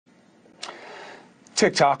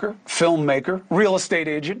TikToker, filmmaker, real estate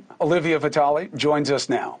agent, Olivia Vitale joins us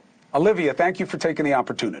now. Olivia, thank you for taking the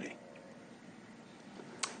opportunity.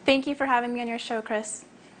 Thank you for having me on your show, Chris.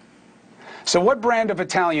 So what brand of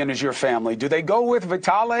Italian is your family? Do they go with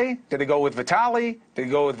Vitale? Do they go with Vitali? Do they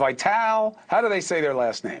go with Vital? How do they say their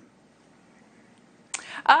last name?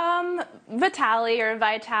 Vitali or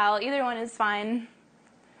Vital, either one is fine.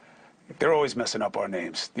 They're always messing up our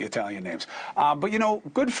names, the Italian names. But, you know,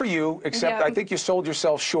 good for you, except Yeah. I think you sold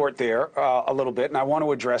yourself short there a little bit, and I want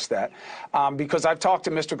to address that because I've talked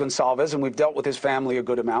to Mr. Goncalves, and we've dealt with his family a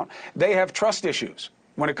good amount. They have trust issues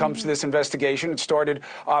when it comes to this investigation. It started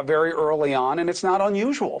very early on, and it's not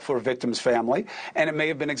unusual for a victim's family, and it may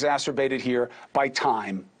have been exacerbated here by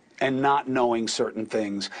time and not knowing certain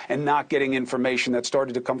things and not getting information that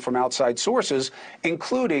started to come from outside sources,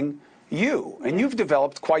 including you. And you've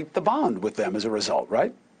developed quite the bond with them as a result,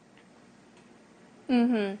 right?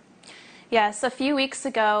 Yes, a few weeks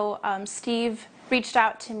ago, Steve reached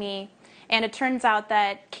out to me, and it turns out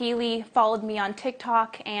that Kaylee followed me on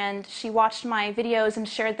TikTok, and she watched my videos and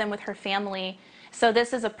shared them with her family. So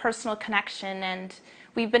this is a personal connection, and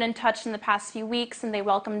we've been in touch in the past few weeks, and they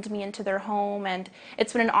welcomed me into their home, and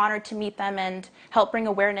it's been an honor to meet them and help bring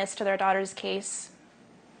awareness to their daughter's case.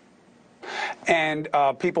 And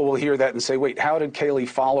people will hear that and say, wait, how did Kaylee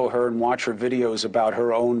follow her and watch her videos about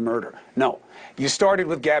her own murder? No, you started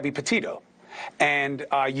with Gabby Petito, and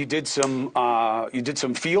you did some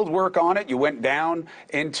field work on it. You went down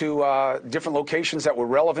into different locations that were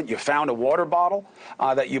relevant. You found a water bottle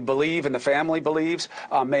that you believe and the family believes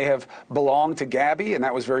may have belonged to Gabby, and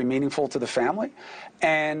that was very meaningful to the family.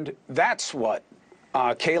 And that's what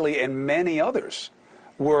Kaylee and many others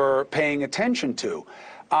were paying attention to.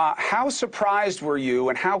 How surprised were you,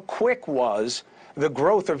 and how quick was the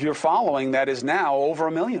growth of your following that is now over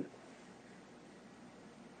 1 million?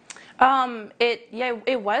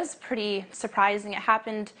 It was pretty surprising. It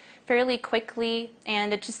happened fairly quickly,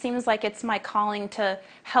 and it just seems like it's my calling to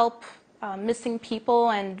help missing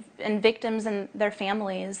people and victims and their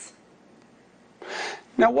families.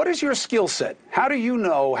 Now, what is your skill set? How do you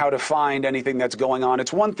know how to find anything that's going on?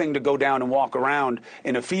 It's one thing to go down and walk around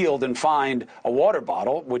in a field and find a water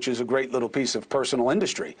bottle, which is a great little piece of personal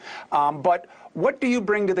industry. But what do you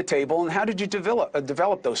bring to the table, and how did you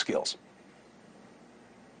develop those skills?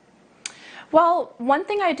 Well, one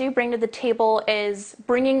thing I do bring to the table is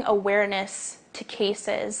bringing awareness to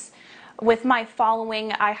cases. With my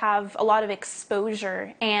following, I have a lot of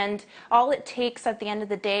exposure, and all it takes at the end of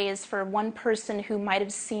the day is for one person who might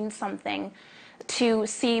have seen something to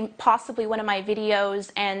see possibly one of my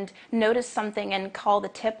videos and notice something and call the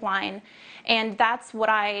tip line. And that's what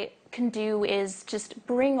I can do, is just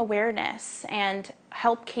bring awareness and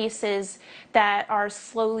help cases that are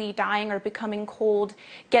slowly dying or becoming cold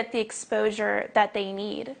get the exposure that they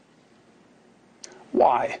need.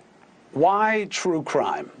 Why? Why true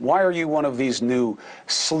crime? Why are you one of these new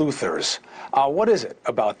sleuthers? What is it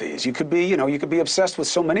about these? You could be, you could be obsessed with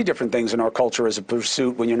so many different things in our culture as a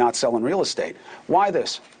pursuit when you're not selling real estate. Why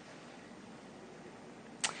this?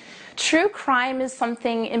 True crime is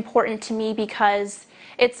something important to me because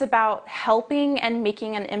it's about helping and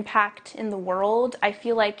making an impact in the world. I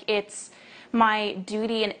feel like it's my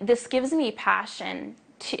duty, and this gives me passion.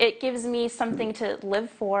 It gives me something to live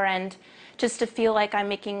for, and just to feel like I'm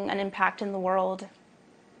making an impact in the world.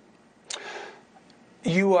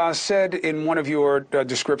 You said in one of your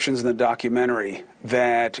descriptions in the documentary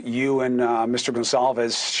that you and Mr.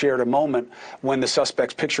 Goncalves shared a moment when the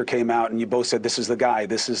suspect's picture came out, and you both said, "This is the guy.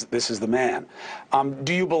 This is the man."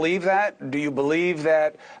 Do you believe that? Do you believe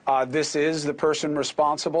that this is the person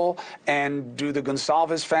responsible? And do the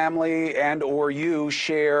Goncalves family and/or you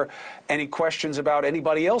share any questions about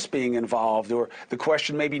anybody else being involved, or the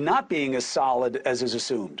question maybe not being as solid as is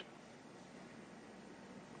assumed?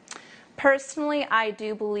 Personally, I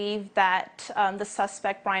do believe that the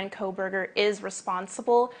suspect, Bryan Kohberger, is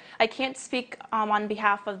responsible. I can't speak on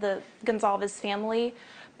behalf of the Goncalves family,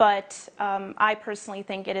 but I personally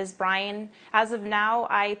think it is Bryan. As of now,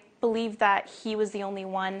 I believe that he was the only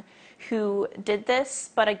one who did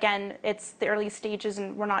this, but again, it's the early stages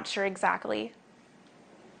and we're not sure exactly.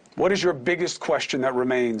 What is your biggest question that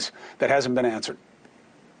remains that hasn't been answered?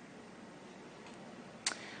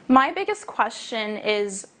 My biggest question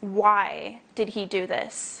is, why did he do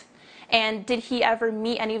this? And did he ever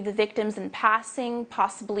meet any of the victims in passing,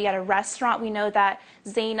 possibly at a restaurant? We know that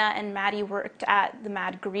Zaina and Maddie worked at the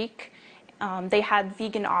Mad Greek. They had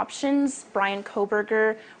vegan options. Bryan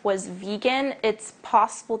Kohberger was vegan. It's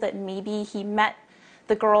possible that maybe he met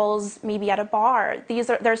the girls maybe at a bar.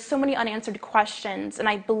 There's so many unanswered questions, and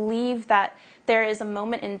I believe that there is a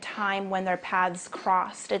moment in time when their paths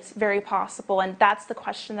crossed. It's very possible, and that's the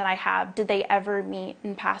question that I have. Did they ever meet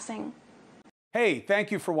in passing? Hey,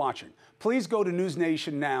 thank you for watching. Please go to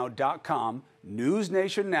newsnationnow.com,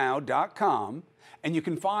 newsnationnow.com, and you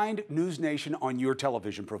can find News Nation on your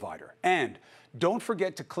television provider. And don't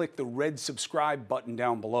forget to click the red subscribe button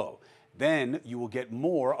down below. Then you will get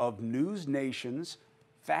more of News Nation's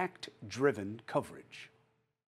fact-driven coverage.